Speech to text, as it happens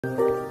Hey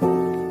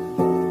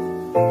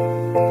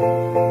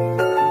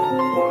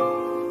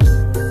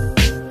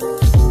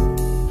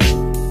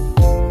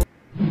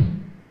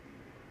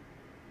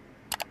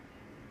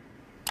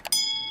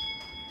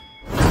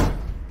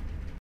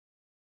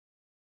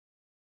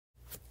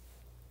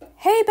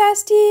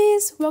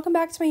besties! Welcome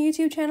back to my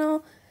YouTube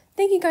channel.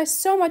 Thank you guys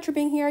so much for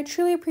being here. I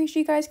truly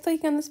appreciate you guys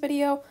clicking on this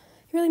video. It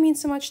really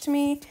means so much to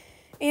me.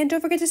 And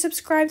don't forget to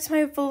subscribe to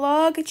my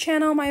vlog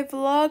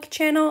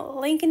channel,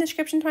 link in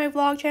description to my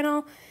vlog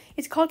channel.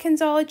 It's called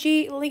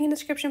Kenzology, link in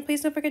description.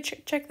 Please don't forget to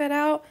check that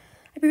out.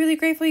 I'd be really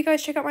grateful you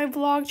guys check out my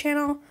vlog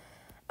channel.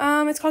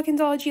 It's called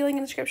Kenzology, link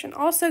in description.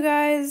 Also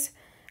guys,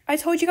 I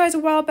told you guys a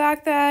while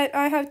back that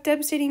I have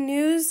devastating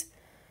news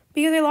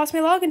because I lost my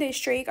login day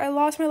streak.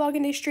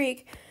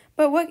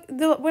 But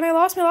when I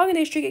lost my login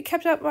day streak, it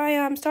kept up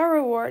my star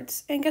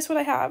rewards. And guess what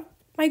I have?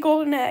 My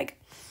golden egg.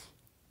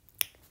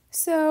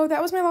 So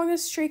that was my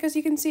longest streak, as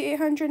you can see,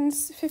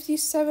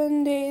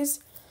 857 days.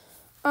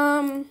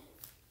 And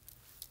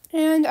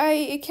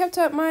it kept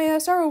up my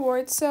star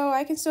rewards, so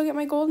I can still get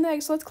my golden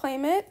egg. So let's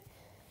claim it.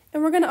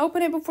 And we're going to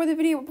open it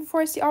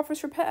before I see offers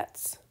for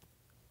pets.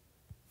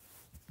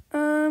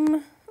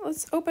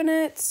 Let's open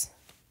it.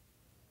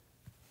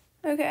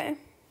 Okay.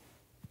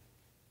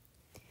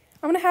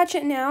 I'm going to hatch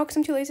it now because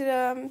I'm too lazy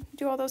to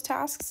do all those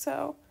tasks.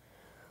 So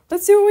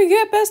let's see what we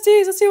get,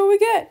 besties. Let's see what we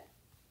get.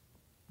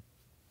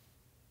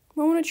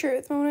 Moment of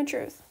truth. Here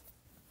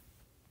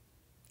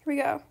we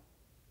go.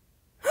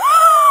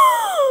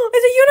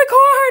 It's a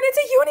unicorn.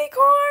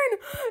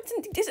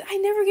 I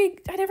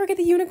never get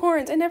the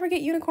unicorns. I never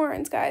get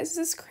unicorns, guys.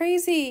 This is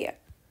crazy.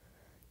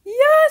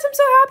 Yes, I'm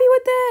so happy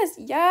with this.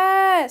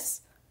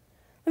 Yes.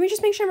 Let me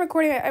just make sure I'm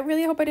recording. I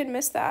really hope I didn't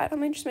miss that. Let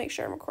me just make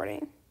sure I'm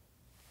recording.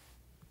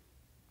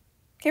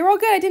 Okay, we're all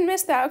good. I didn't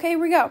miss that. Okay, here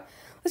we go.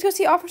 Let's go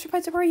see offers for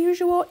pets per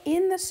usual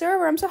in the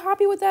server. I'm so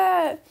happy with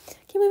that.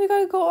 Can't believe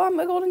I got a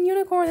golden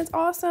unicorn. That's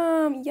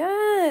awesome.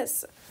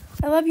 Yes.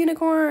 I love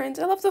unicorns.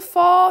 I love the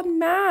fall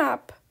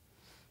map.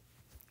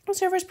 The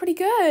server's pretty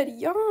good.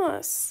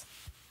 Yes.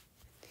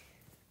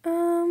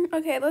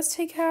 Okay, let's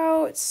take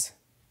out...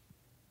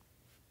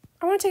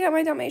 I want to take out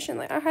my Dalmatian.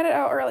 I had it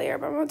out earlier,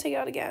 but I'm going to take it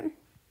out again.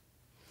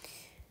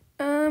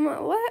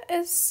 Let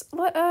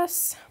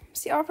us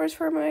see offers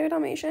for my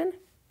Dalmatian.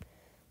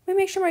 Let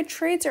me make sure my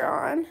trades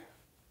are on.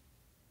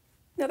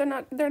 No, they're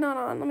not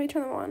on. Let me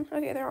turn them on.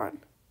 Okay, they're on.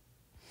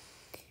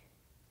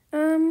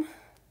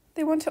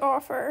 They want to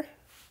offer.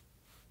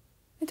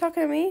 They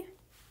talking to me?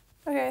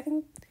 Okay, I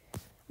think I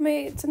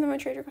may send them a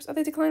trade request. Oh,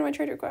 they declined my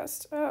trade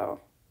request. Oh.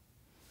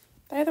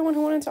 They're the one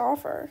who wanted to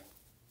offer.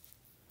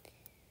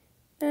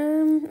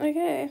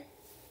 Okay.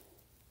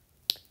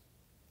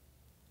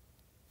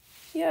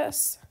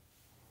 Yes.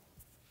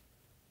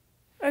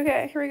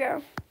 Okay, here we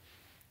go.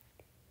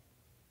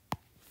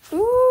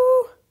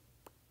 Ooh.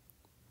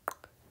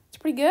 It's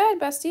pretty good,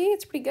 bestie.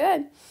 It's pretty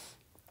good.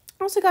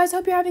 Also, guys, I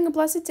hope you're having a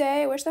blessed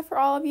day. I wish that for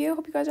all of you.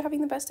 Hope you guys are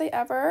having the best day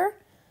ever.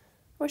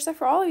 I wish that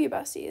for all of you,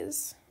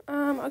 besties.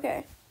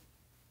 Okay.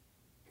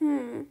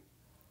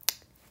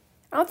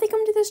 I don't think I'm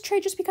gonna do this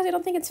trade just because I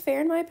don't think it's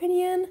fair, in my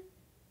opinion.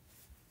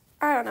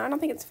 I don't know. I don't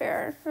think it's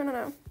fair. I don't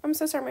know. I'm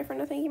so sorry, my friend.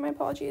 No, thank you. My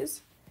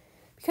apologies.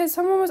 Because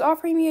someone was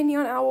offering me a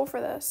neon owl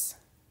for this.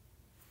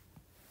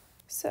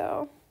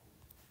 So...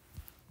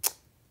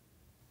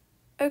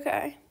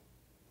 okay,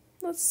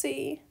 let's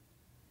see.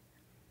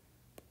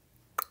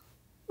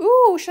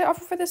 Ooh, should I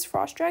offer for this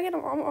frost dragon?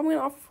 I'm going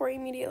to offer for it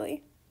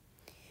immediately.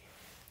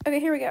 Okay,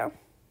 here we go.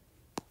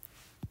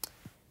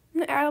 I'm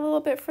going to add a little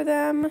bit for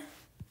them.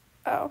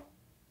 Oh.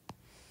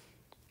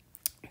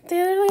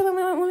 They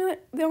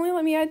only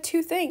let me add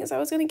 2 things. I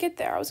was going to get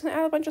there. I was going to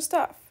add a bunch of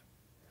stuff.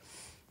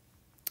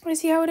 I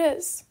see how it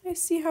is.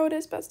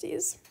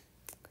 Besties.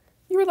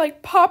 You were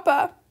like,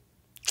 Papa.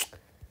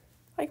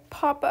 Like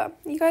Papa.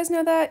 You guys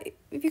know that?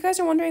 If you guys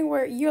are wondering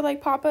where You're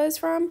Like Papa is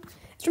from,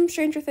 it's from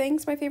Stranger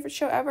Things, my favorite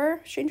show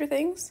ever, Stranger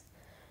Things.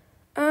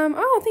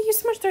 Oh, thank you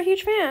so much. They're a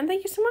huge fan.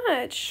 Thank you so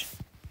much.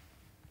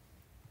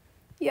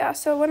 Yeah,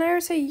 so when I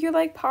say You're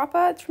Like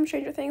Papa, it's from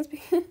Stranger Things.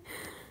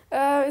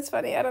 It's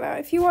funny. I don't know.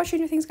 If you watch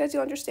Stranger Things, guys,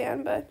 you'll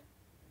understand, but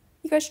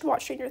you guys should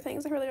watch Stranger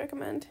Things. I really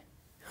recommend.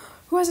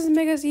 Who has this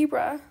mega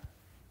zebra?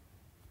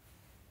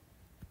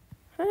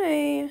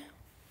 Hi.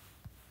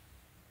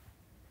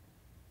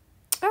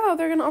 Oh,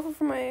 they're gonna offer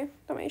for my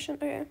Dalmatian.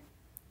 Okay.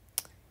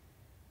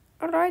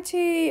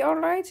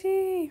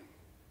 Alrighty.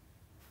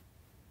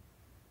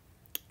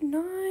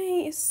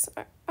 Nice.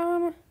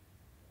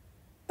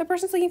 The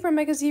person's looking for a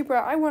mega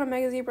zebra. I want a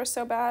mega zebra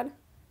so bad.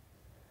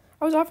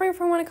 I was offering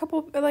for one a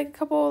couple,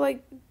 I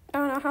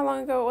don't know how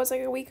long ago it was,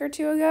 like a week or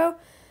 2 ago,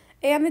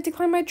 and they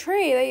declined my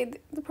trade.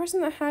 The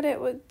person that had it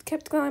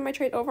kept declining my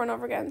trade over and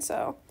over again.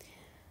 So,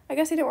 I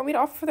guess they didn't want me to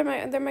offer for their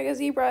mega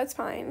zebra. It's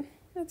fine.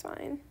 It's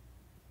fine.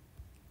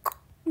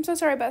 I'm so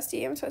sorry,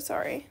 bestie. I'm so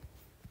sorry.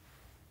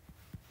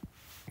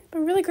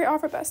 But really great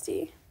offer,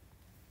 bestie.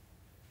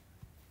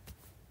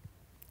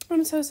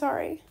 I'm so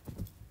sorry.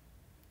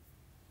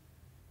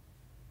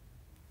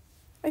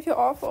 I feel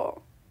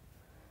awful.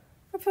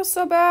 I feel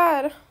so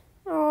bad.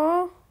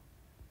 Aww.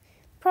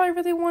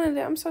 probably really wanted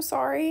it. I'm so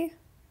sorry.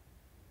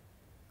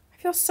 I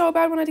feel so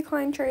bad when I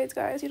decline trades,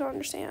 guys. You don't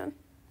understand.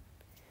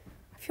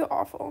 I feel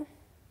awful.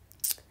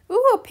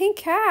 Ooh, a pink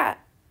cat.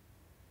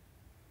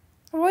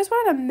 I've always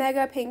wanted a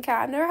mega pink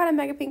cat. I've never had a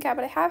mega pink cat,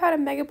 but I have had a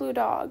mega blue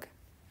dog.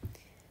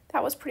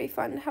 That was pretty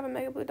fun to have a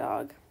mega blue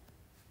dog.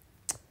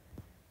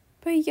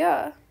 But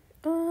yeah.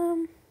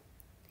 I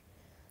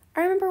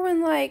remember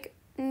when, like,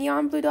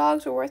 neon blue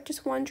dogs were worth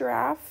just one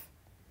giraffe.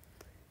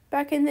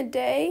 Back in the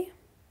day.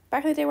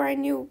 Back in the day where I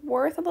knew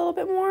worth a little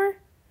bit more.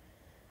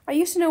 I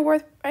used to know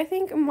worth, I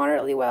think,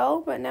 moderately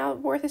well, but now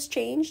worth has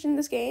changed in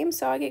this game,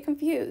 so I get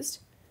confused.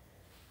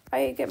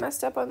 I get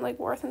messed up on, like,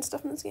 worth and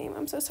stuff in this game.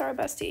 I'm so sorry,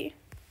 bestie.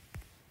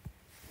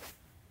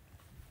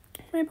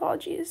 My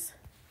apologies.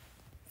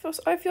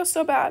 I feel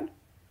so bad.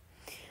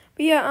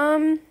 But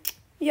yeah,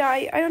 yeah,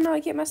 I don't know, I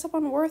get messed up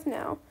on worth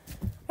now.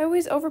 I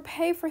always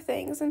overpay for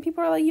things, and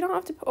people are like, you don't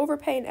have to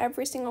overpay in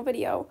every single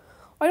video.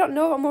 Well, I don't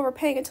know if I'm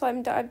overpaying until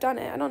I've done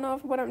it. I don't know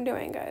what I'm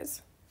doing,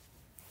 guys.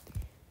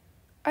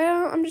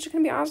 I'm just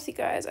gonna be honest with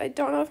you guys. I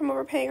don't know if I'm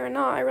overpaying or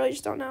not. I really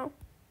just don't know.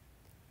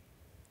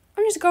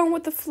 I'm just going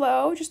with the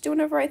flow, just doing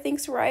whatever I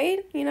think's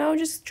right, you know,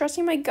 just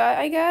trusting my gut,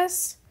 I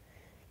guess.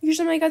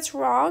 Usually my gut's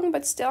wrong,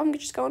 but still, I'm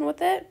just going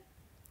with it.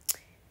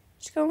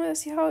 Just going with it,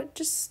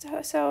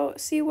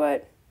 see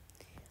what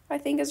I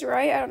think is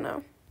right. I don't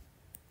know.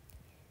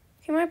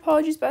 Okay, my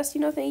apologies, bestie.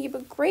 No, thank you,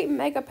 but great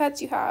mega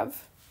pets you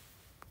have.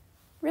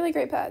 Really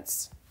great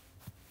pets.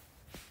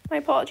 My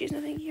apologies,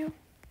 no, thank you.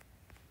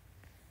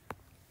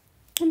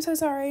 I'm so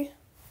sorry.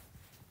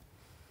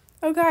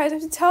 Oh, guys, I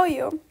have to tell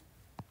you.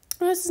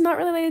 This is not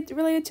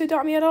related to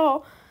Adopt Me at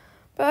all.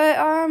 But,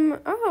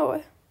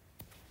 oh.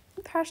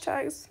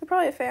 Hashtags. They're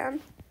probably a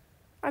fan.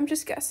 I'm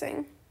just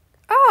guessing.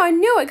 Oh, I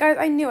knew it, guys.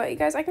 I knew it.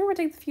 Guys, I can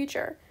predict the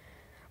future.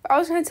 But I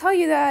was going to tell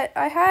you that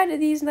I had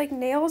these, like,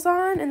 nails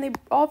on, and they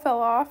all fell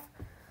off.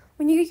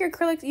 When you get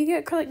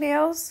acrylic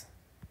nails.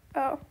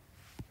 Oh.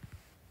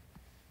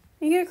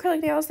 When you get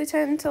acrylic nails, they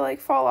tend to,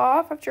 like, fall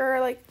off after,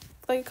 like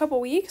a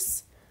couple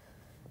weeks.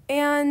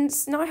 And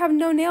now I have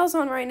no nails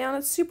on right now.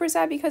 That's super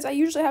sad because I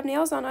usually have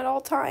nails on at all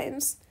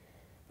times.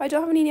 I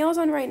don't have any nails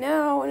on right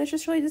now, and it's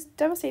just really just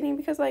devastating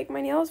because, like,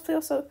 my nails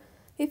feel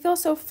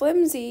so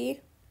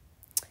flimsy,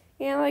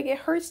 and, like, it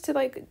hurts to,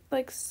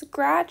 like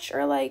scratch,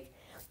 or, like,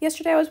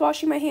 yesterday I was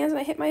washing my hands and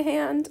I hit my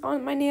hand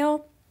on my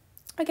nail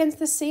against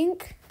the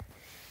sink,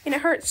 and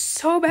it hurts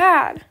so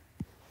bad.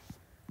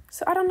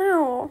 So I don't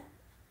know.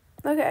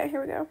 Okay,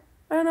 here we go.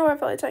 I don't know why I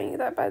feel like telling you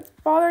that, but it's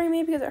bothering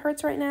me because it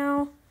hurts right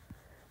now.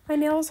 My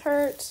nails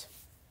hurt,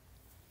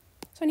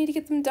 so I need to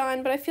get them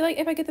done, but I feel like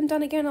if I get them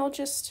done again, it'll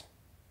just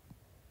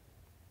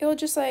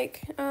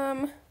like,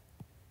 it'll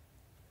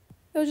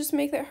just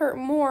make it hurt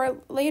more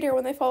later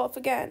when they fall off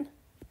again.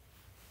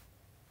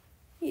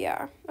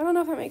 Yeah, I don't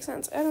know if that makes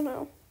sense. I don't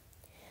know.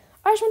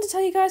 I just wanted to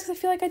tell you guys because I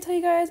feel like I tell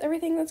you guys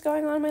everything that's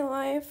going on in my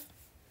life.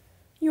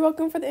 You're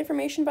welcome for the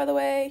information, by the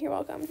way. You're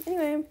welcome.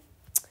 Anyway.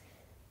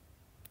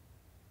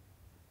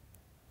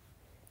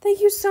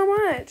 Thank you so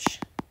much.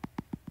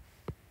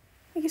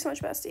 Thank you so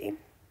much, bestie.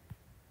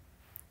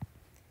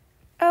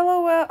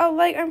 LOL. Oh,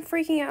 like, I'm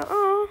freaking out.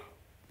 Aw. I'm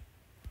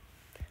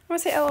gonna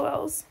say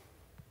LOLs.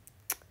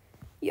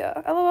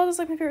 Yeah, LOL is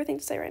like my favorite thing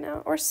to say right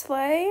now. Or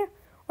slay.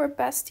 Or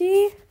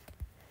bestie.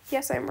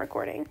 Yes, I'm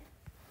recording.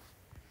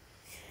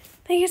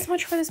 Thank you so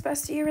much for this,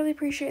 bestie. I really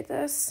appreciate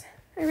this.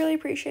 I really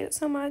appreciate it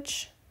so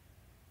much.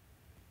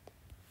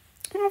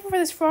 I'm hoping for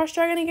this frost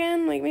dragon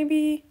again. Like,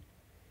 maybe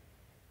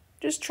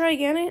just try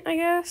again, I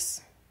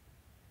guess.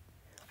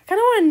 I kind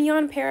of want a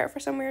neon parrot for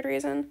some weird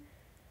reason.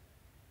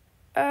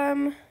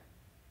 Oh.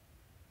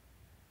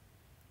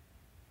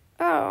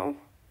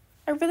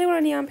 I really want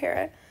a neon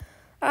parrot.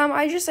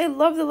 I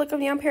love the look of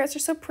neon parrots.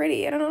 They're so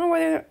pretty. And I don't know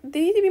why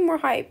they need to be more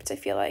hyped, I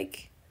feel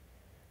like.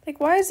 Like,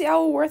 why is the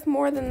owl worth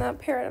more than the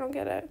parrot? I don't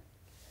get it.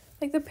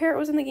 Like, the parrot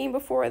was in the game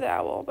before the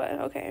owl, but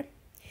okay.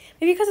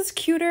 Maybe because it's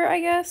cuter, I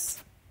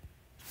guess.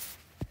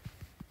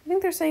 I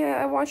think they're saying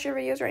I watch your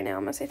videos right now.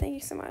 I'm gonna say thank you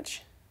so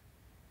much.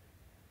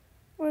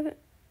 What?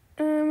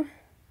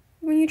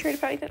 When you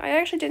traded Paddington. I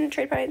actually didn't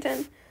trade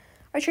Paddington.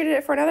 I traded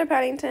it for another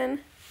Paddington.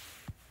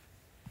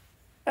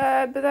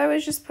 But I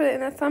was just put it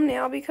in the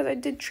thumbnail because I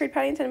did trade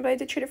Paddington, but I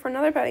did trade it for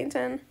another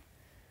Paddington.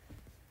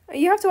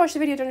 You have to watch the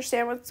video to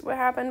understand what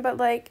happened, but,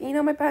 like, you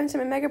know my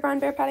Paddington, my Mega Brown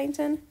Bear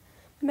Paddington?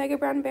 Mega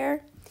Brown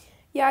Bear?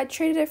 Yeah, I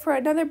traded it for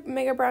another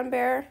Mega Brown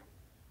Bear.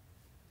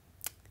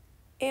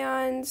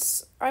 And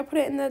I put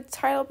it in the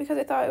title because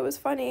I thought it was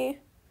funny.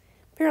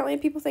 Apparently,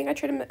 people think I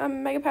traded a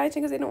Mega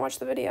Paddington because they don't watch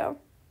the video.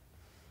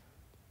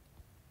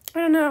 I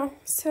don't know.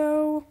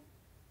 So,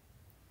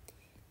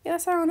 yeah,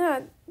 that's all on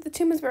that. The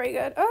tomb is very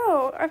good.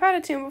 Oh, I've had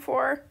a tomb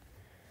before.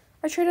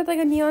 I traded, like,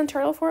 a neon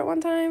turtle for it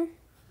one time.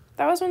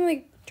 That was when,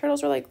 like,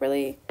 turtles were, like,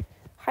 really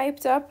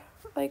hyped up,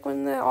 like,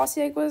 when the Aussie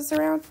egg was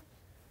around.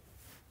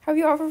 Have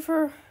you offered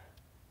for...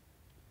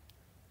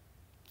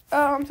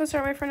 Oh, I'm so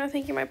sorry, my friend. No,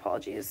 thank you. My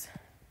apologies.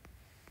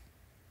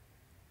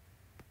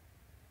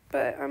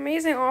 But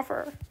amazing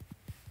offer.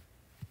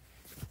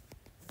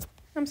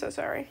 I'm so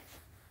sorry.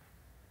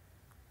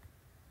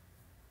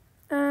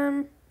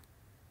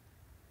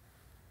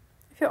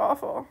 feel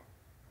awful.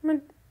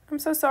 I'm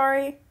so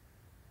sorry.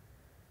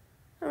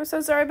 I'm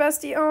so sorry,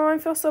 bestie. Oh, I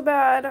feel so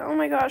bad. Oh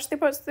my gosh, they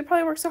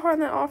probably worked so hard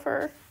on that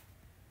offer.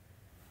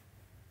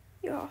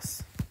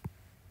 Yes.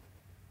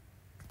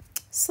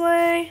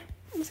 Slay.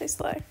 I'm gonna say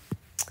slay.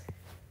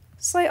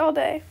 Slay all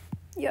day.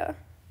 Yeah.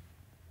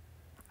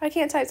 I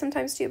can't type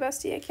sometimes too,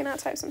 bestie. I cannot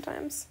type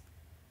sometimes.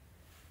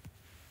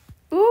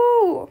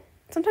 Ooh.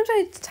 Sometimes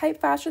I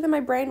type faster than my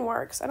brain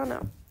works. I don't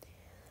know.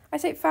 I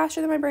type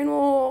faster than my brain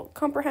will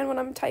comprehend when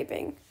I'm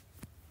typing.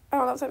 I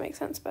don't know if that makes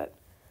sense, but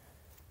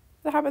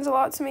that happens a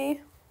lot to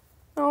me.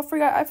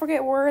 I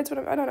forget words, but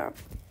I don't know.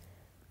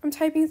 I'm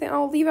typing thing.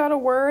 I'll leave out a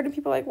word, and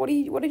people are like, what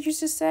did you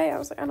just say? I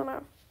was like, I don't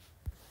know.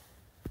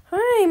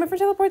 Hi, my friend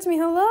teleports me.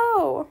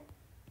 Hello.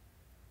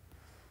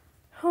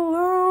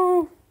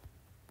 Hello.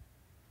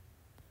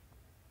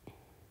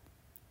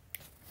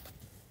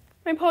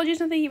 My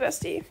apologies and thank you,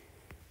 bestie.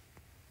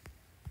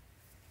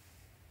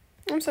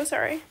 I'm so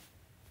sorry.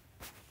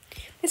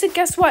 I said,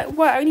 guess what?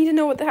 What? I need to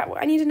know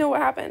I need to know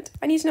what happened.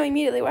 I need to know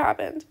immediately what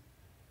happened.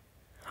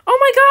 Oh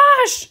my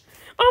gosh!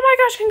 Oh my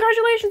gosh,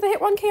 congratulations. I hit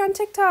 1K on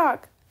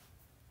TikTok.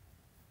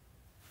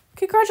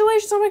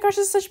 Congratulations. Oh my gosh,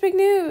 this is such big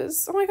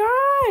news. Oh my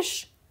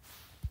gosh.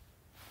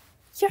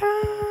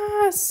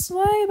 Yes,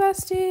 slay,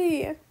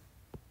 bestie.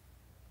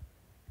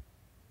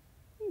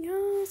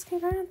 Yes,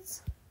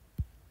 congrats.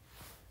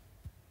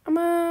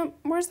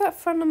 Where's that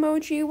fun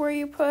emoji where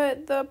you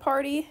put the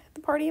party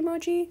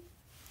emoji?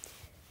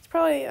 It's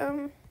probably,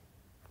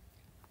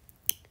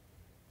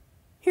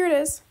 here it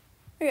is.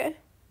 Okay.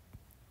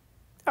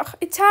 Ugh,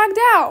 it tagged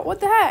out. What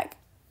the heck?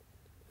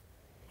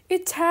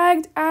 It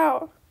tagged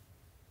out.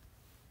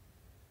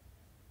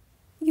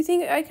 You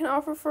think I can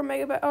offer for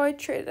Megabit? Oh, I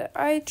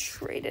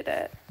traded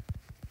it.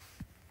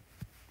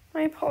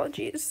 My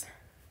apologies.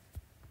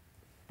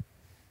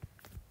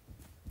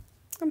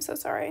 I'm so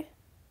sorry.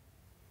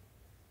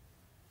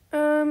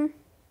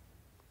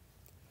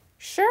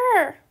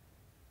 Sure.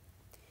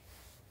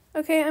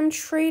 Okay, I'm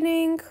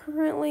trading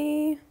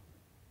currently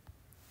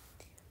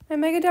my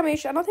Mega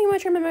Dalmatian. I don't think I'm gonna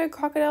trade my Mega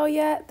Crocodile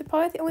yet.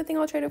 Probably the only thing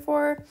I'll trade it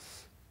for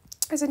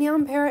is a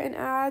Neon Parrot and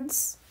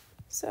ads.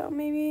 So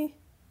maybe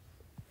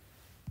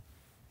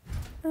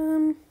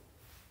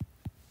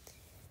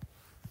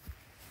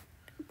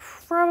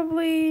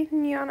probably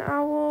Neon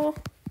Owl.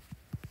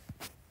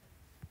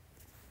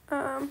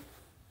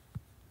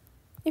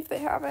 If they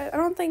have it. I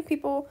don't think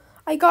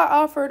I got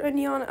offered a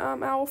Neon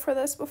Owl for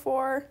this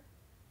before.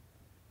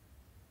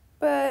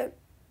 But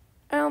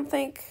I don't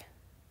think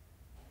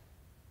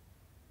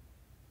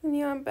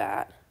Neon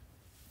Bat.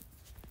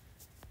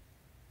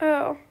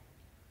 Oh.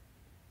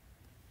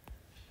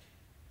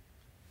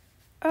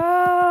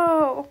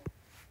 Oh.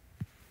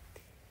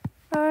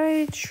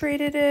 I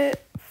traded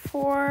it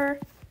for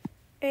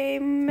a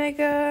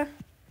Mega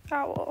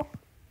Owl.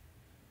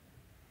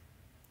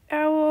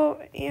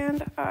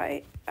 And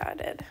I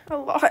added a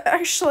lot.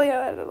 Actually,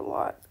 I added a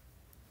lot.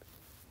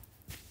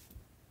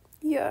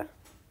 Yeah.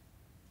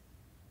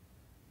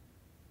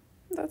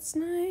 That's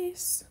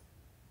nice.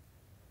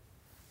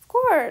 Of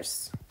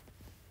course.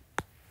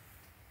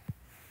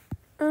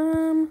 They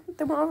want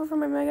offer for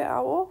my Mega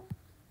Owl.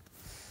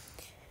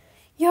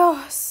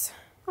 Yes.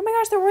 Oh my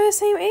gosh, they were the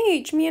same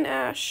age, me and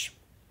Ash.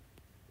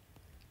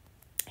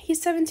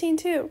 He's 17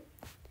 too.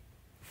 Oh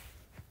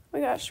my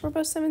gosh, we're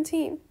both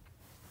 17.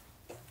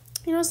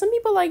 You know, some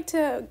people like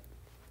to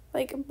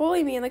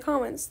bully me in the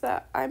comments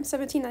that I'm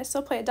 17 and I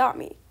still play Adopt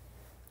Me.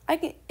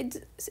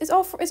 It's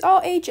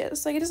all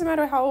ages. Like, it doesn't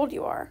matter how old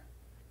you are.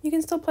 You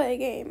can still play a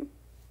game.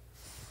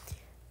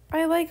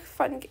 I like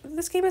fun.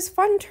 This game is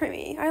fun to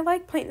me. I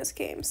like playing this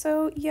game.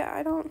 So, yeah,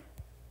 I don't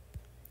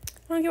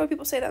get why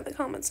people say that in the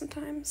comments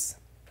sometimes.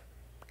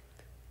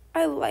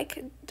 I like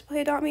to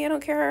play Adopt Me. I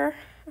don't care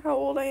how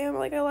old I am.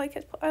 Like, I like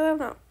it. I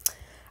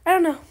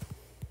don't know.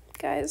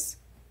 Guys.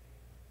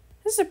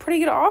 This is a pretty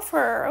good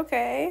offer.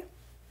 Okay.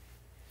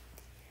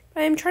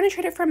 I'm trying to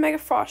trade it for a Mega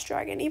Frost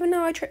Dragon. Even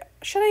though I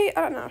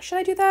don't know. Should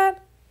I do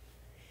that?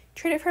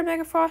 Trade it for a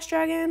Mega Frost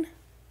Dragon?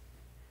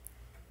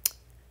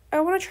 I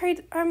want to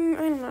trade, I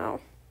don't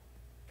know.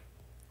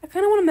 I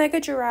kind of want a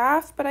Mega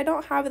Giraffe, but I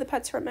don't have the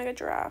pets for a Mega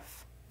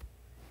Giraffe.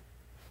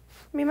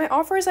 I mean, my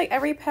offer is like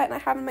every pet I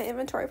have in my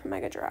inventory for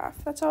Mega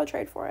Giraffe. That's all I'll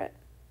trade for it.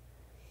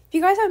 If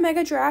you guys have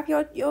Mega Giraffe,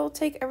 you'll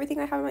take everything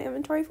I have in my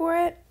inventory for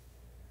it.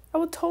 I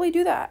will totally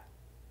do that.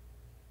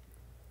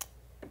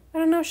 I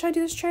don't know. Should I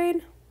do this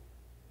trade?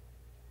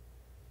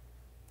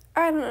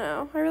 I don't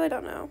know. I really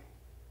don't know.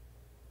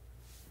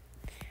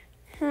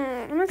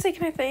 I'm gonna say,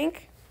 can I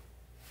think?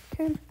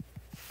 Can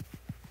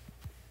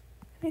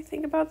I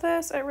think about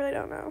this? I really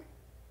don't know.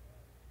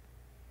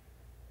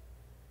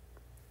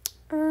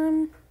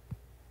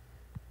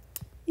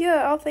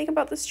 Yeah, I'll think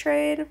about this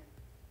trade.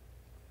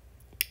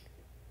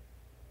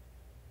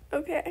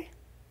 Okay.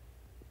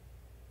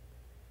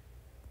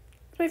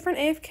 Is my friend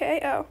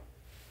AFK? Oh.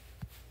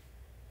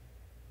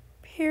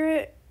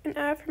 Parrot and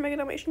add for Mega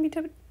Dalmatian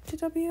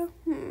BTW?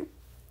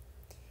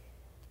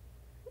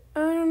 I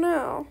don't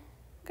know.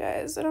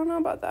 Guys, I don't know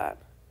about that.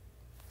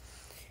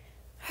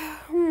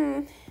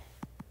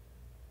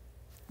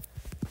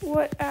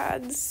 What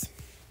ads?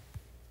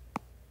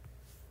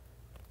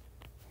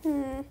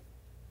 They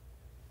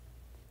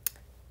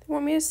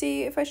want me to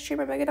see if I should trade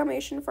my Mega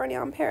Dalmatian for a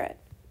neon parrot.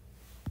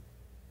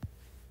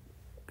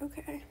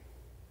 Okay.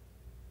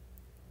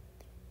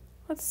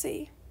 Let's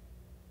see.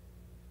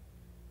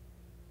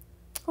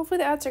 Hopefully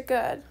the ads are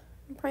good.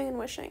 I'm praying and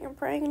wishing. I'm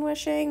praying and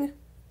wishing.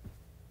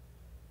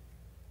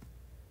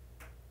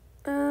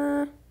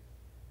 Oh.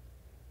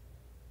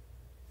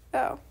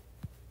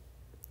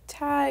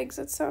 Tags.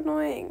 That's so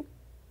annoying.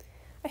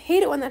 I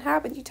hate it when that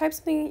happens. You type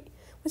something.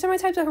 One time I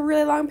typed a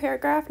really long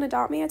paragraph in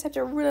Adopt Me. I typed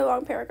a really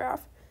long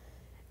paragraph.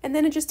 And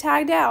then it just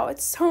tagged out.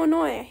 It's so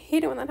annoying. I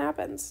hate it when that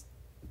happens.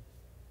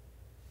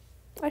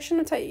 I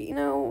shouldn't have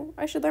typed,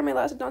 I should learn my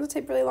lesson not to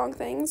type really long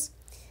things.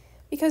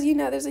 Because,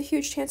 there's a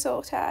huge chance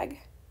it'll tag.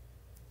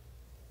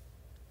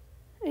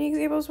 Any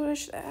examples of what I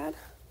should add?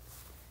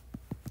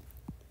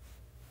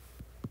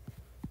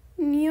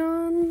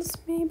 Neons,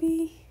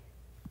 maybe?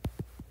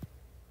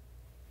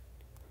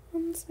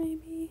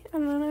 Maybe? I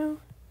don't know.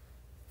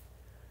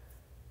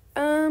 I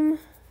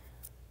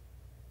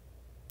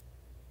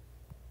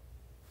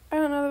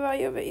don't know the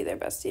value of it either,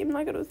 bestie. I'm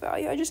not good with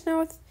value. I just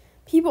know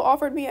people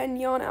offered me a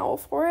neon owl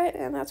for it,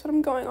 and that's what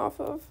I'm going off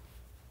of.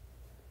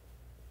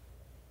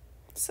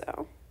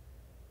 So.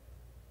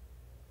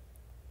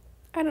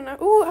 I don't know.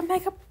 Ooh,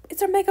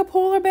 it's a mega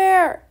polar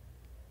bear!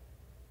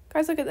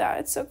 Guys, look at that.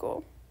 It's so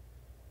cool.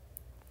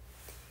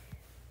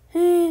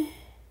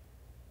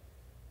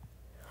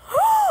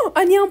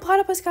 A neon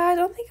platypus, guys.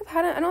 I don't think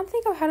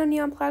I've had a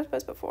neon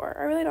platypus before.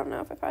 I really don't know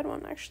if I've had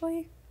one,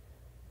 actually.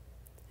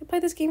 I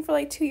played this game for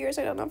like 2 years.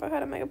 I don't know if I've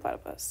had a mega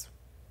platypus.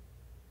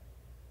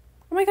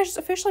 Oh my gosh, it's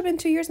officially been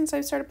 2 years since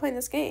I started playing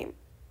this game.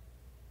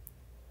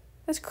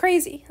 That's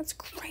crazy. That's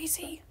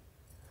crazy.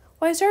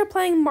 Well, I started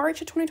playing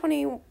March of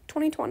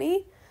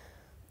 2020,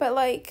 but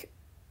like,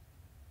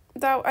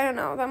 that, I don't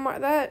know,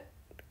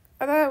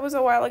 that was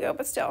a while ago,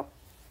 but still.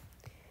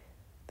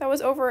 That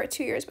was over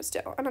 2 years, but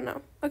still, I don't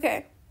know.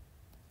 Okay.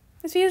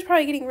 This video is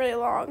probably getting really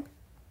long.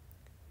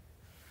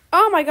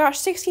 Oh my gosh,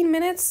 16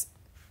 minutes?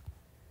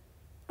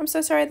 I'm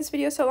so sorry this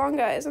video is so long,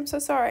 guys. I'm so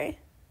sorry.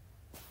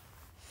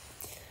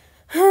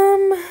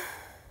 I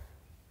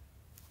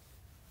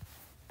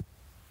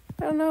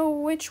don't know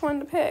which one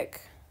to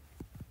pick.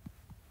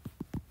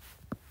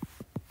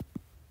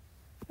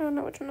 I don't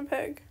know which one to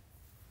pick.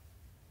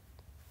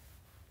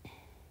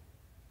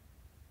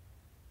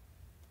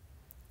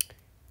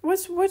 What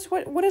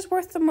is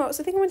worth the most?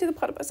 I think I'm gonna do the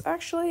platypus.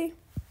 Actually,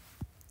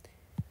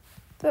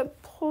 the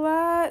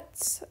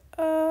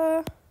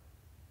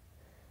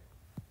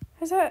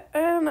is that, I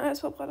don't know how to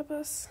spell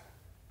platypus.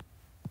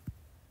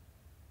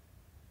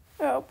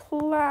 Oh,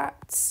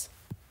 plats.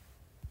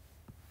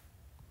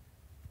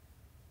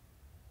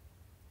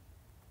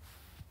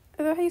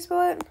 Is that how you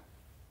spell it?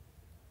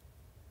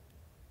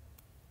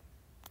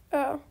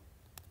 Oh.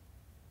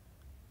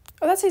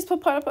 Oh, that's how you spell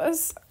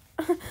platypus.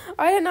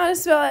 I didn't know how to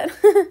spell it.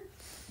 I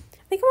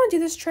think I'm gonna do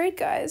this trade,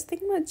 guys. I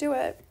think I'm gonna do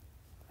it.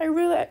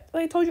 Like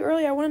I told you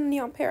earlier, I wanted a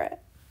neon parrot.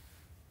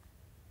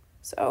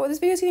 So this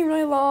video is getting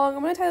really long.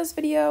 I'm gonna title this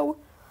video,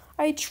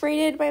 I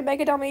traded my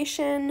Mega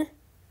Dalmatian,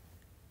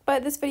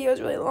 but this video is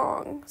really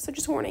long, so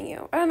just warning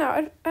you. I don't know.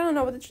 I don't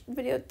know what the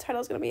video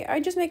title is gonna be. I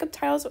just make up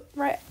titles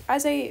right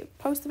as I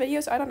post the video,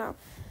 so I don't know.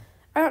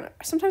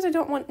 Sometimes I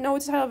don't know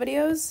what to title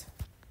videos.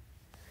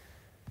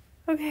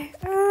 Okay.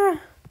 I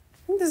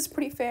think this is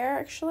pretty fair,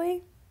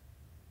 actually.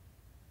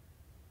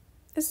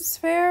 Is this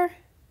fair?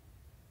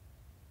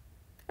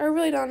 I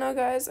really don't know,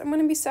 guys. I'm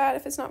gonna be sad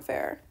if it's not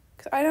fair,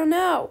 because I don't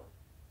know.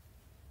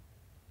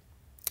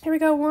 Here we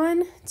go.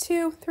 1,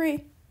 2,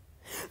 3.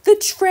 The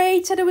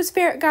trade said it was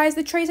fair. Guys,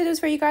 the trade said it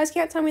was fair. You guys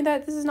can't tell me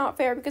that this is not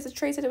fair because the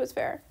trade said it was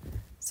fair.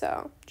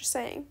 So, just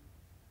saying.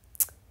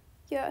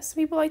 Yeah, some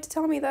people like to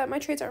tell me that my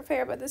trades aren't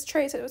fair, but this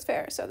trade said it was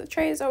fair. So, the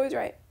trade is always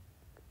right.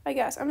 I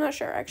guess. I'm not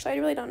sure, actually. I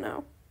really don't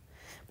know.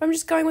 But I'm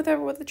just going with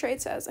what the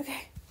trade says.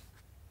 Okay.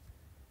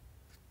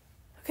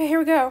 Okay, here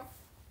we go.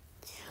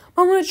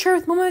 Moment of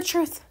truth. Moment of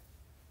truth.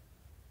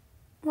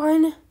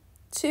 1,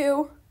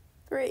 2,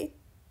 3.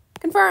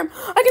 Confirm.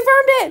 I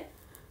confirmed it.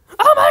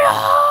 Oh my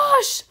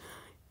gosh.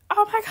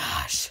 Oh my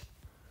gosh.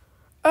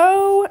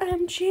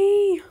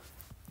 OMG.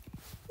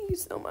 Thank you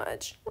so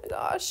much. Oh my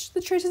gosh.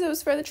 The trade said it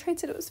was fair. The trade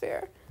said it was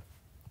fair.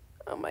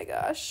 Oh my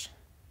gosh.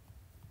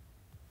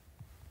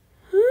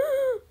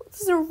 This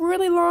is a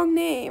really long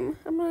name.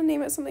 I'm going to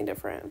name it something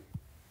different.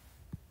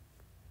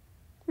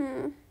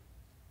 Okay.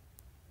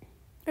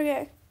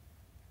 I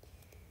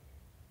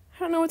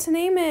don't know what to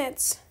name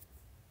it.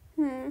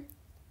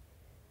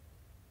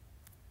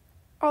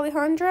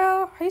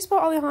 Alejandro? How do you spell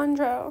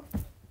Alejandro?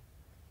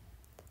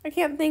 I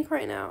can't think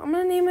right now. I'm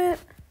gonna name it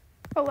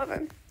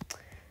 11.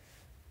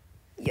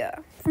 Yeah,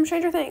 from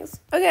Stranger Things.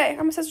 Okay,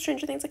 I'm obsessed with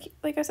Stranger Things,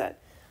 like I said.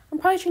 I'm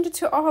probably change it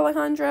to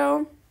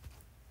Alejandro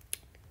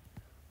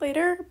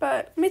later,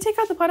 but let me take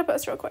out the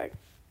platypus real quick.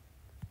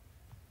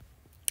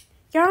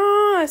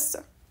 Yes!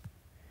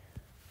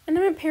 And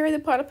I'm gonna Perry the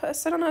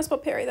platypus. I don't know how to spell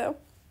Perry, though.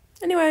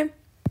 Anyway,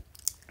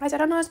 guys, I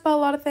don't know how to spell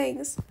a lot of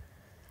things.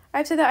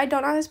 I've said that I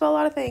don't know how to spell a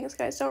lot of things,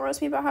 guys. Don't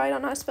roast me about how I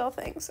don't know how to spell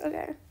things.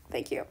 Okay,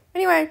 thank you.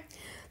 Anyway,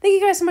 thank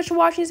you guys so much for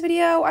watching this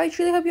video. I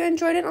truly hope you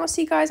enjoyed it, and I'll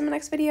see you guys in my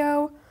next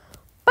video.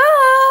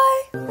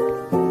 Bye!